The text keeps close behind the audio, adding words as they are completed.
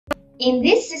In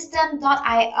this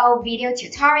system.io video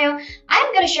tutorial,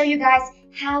 I'm going to show you guys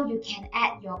how you can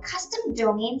add your custom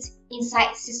domains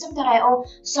inside system.io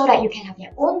so that you can have your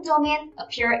own domain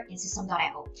appear in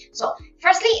system.io. So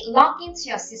firstly, log into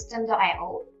your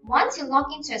system.io. Once you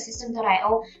log into your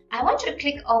system.io, I want you to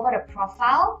click over the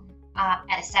profile at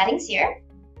the settings here.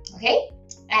 Okay,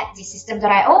 at the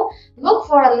system.io, look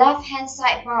for the left-hand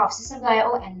sidebar of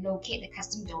system.io and locate the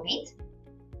custom domain.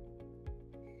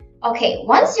 Okay,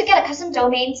 once you get a custom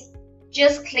domain,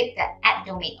 just click the add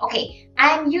domain. Okay,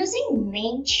 I'm using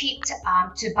Namecheap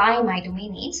to buy my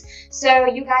domain names, so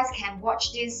you guys can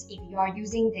watch this if you are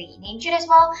using the Namecheap as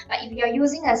well. But if you are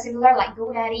using a similar like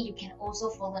GoDaddy, you can also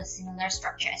follow a similar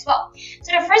structure as well.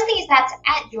 So the first thing is that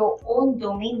add your own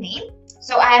domain name.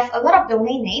 So I have a lot of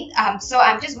domain names, so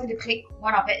I'm just going to click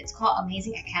one of it. It's called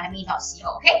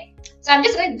amazingacademy.co. Okay, so I'm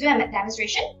just going to do a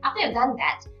demonstration. After you've done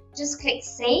that, just click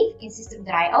save in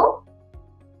system.io.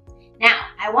 Now,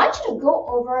 I want you to go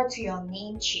over to your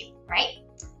Namecheap, right?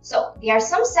 So there are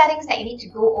some settings that you need to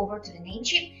go over to the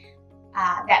Namecheap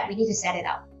that we need to set it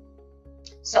up.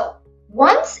 So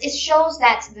once it shows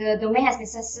that the domain has been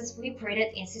successfully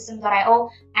created in system.io,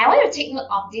 I want you to take note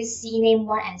of this CNAME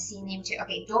 1 and CNAME 2.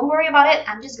 Okay, don't worry about it.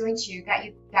 I'm just going to guide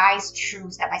you guys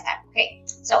through step by step. Okay,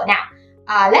 so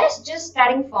now let us just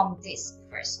starting from this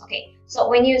first. Okay, so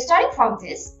when you're starting from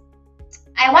this,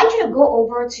 I want you to go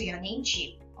over to your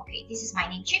Namecheap. Okay, this is my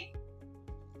Namecheap.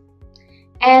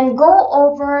 And go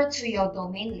over to your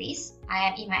domain list. I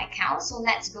am in my account, so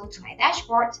let's go to my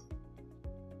dashboard.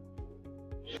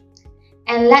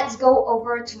 And let's go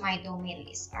over to my domain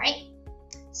list, alright?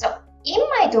 So in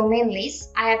my domain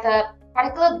list, I have a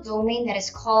particular domain that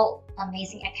is called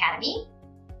Amazing Academy.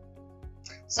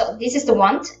 So this is the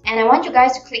one, and I want you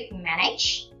guys to click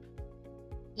Manage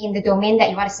in the domain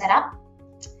that you want to set up.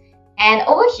 And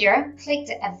over here, click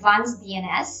the Advanced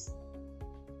DNS.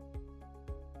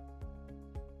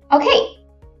 Okay,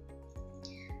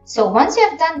 so once you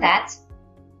have done that,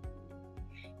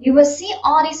 you will see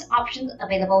all these options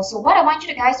available. So what I want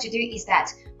you guys to do is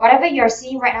that whatever you're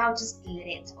seeing right now, just delete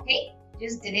it, okay?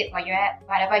 Just delete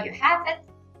whatever you have it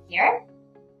here.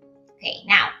 Okay,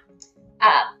 now,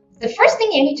 the first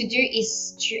thing you need to do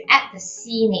is to add the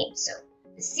CNAME. So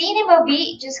the CNAME will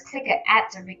be, just click add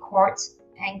the record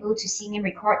and go to CNAME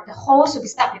record. The host will be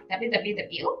start with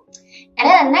www. And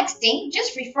then the next thing,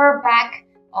 just refer back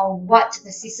on what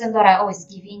the system.io is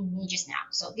giving me just now.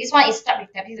 So this one is start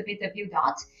with www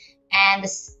dot, and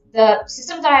the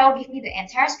system.io give me the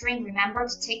entire string. Remember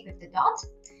to take with the dot.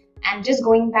 I'm just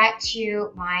going back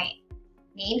to my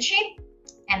Namecheap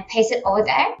and paste it over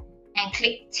there and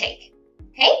click take.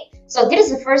 Okay, so this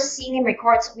is the first CNAME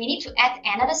record. So we need to add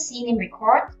another CNAME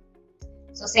record.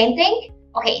 So same thing.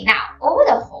 Okay, now over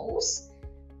the host,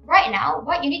 right now,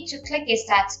 what you need to click is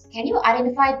that, can you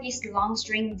identify this long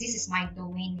string? This is my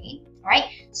domain name, alright?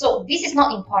 So this is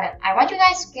not important. I want you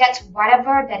guys to get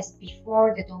whatever that is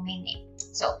before the domain name.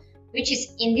 So, which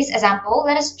is in this example,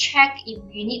 let us check if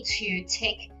we need to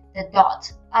take the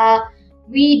dot.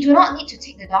 We do not need to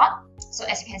take the dot. So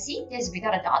as you can see, this is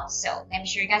without a dot. So let me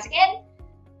show you guys again.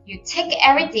 You take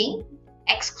everything,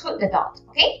 exclude the dot,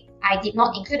 okay? I did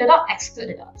not include the dot, exclude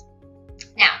the dot.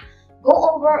 Now,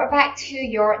 go over back to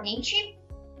your Namecheap,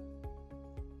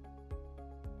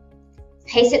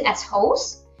 paste it as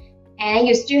host, and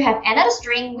you still have another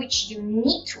string which you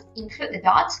need to include the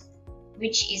dot,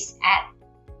 which is at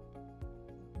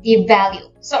the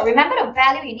value. So remember the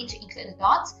value, you need to include the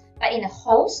dot, but in the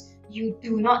host, you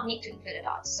do not need to include the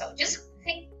dot. So just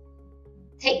click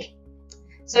take.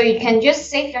 So you can just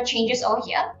save your changes over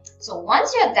here. So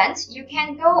once you're done, you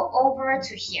can go over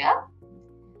to here.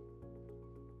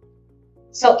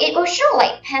 So it will show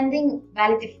like pending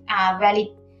validation.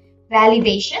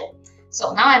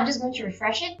 So now I'm just going to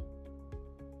refresh it.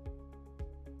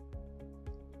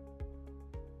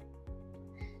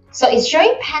 So it's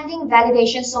showing pending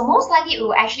validation. So most likely it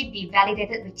will actually be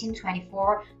validated within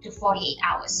 24 to 48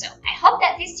 hours. So I hope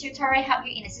that this tutorial helped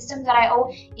you in the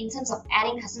system.io in terms of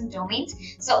adding custom domains.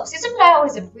 So system.io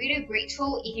is a really great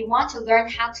tool. If you want to learn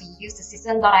how to use the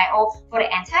system.io for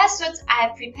the entire suite, I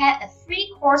have prepared a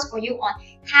free course for you on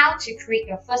how to create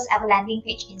your first ever landing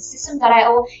page in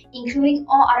system.io, including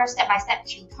all other step-by-step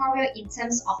tutorial in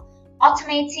terms of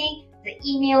automating the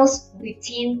emails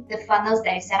within the funnels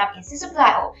that is set up in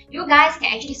system.io. You guys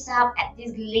can actually sign up at this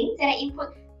link that I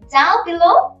input down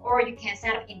below, or you can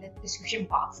sign up in the description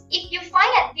box. If you find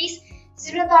that this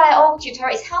Student.io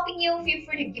tutorial is helping you, feel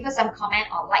free to give us some comment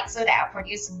or like so that I'll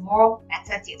produce more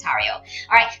better tutorial.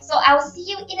 Alright, so I will see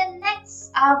you in the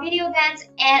next video then,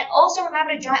 and also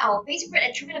remember to join our Facebook group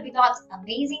at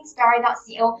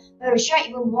www.amazingstory.co where we share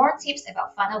even more tips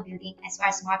about funnel building as well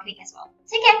as marketing as well.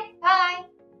 Take care, bye!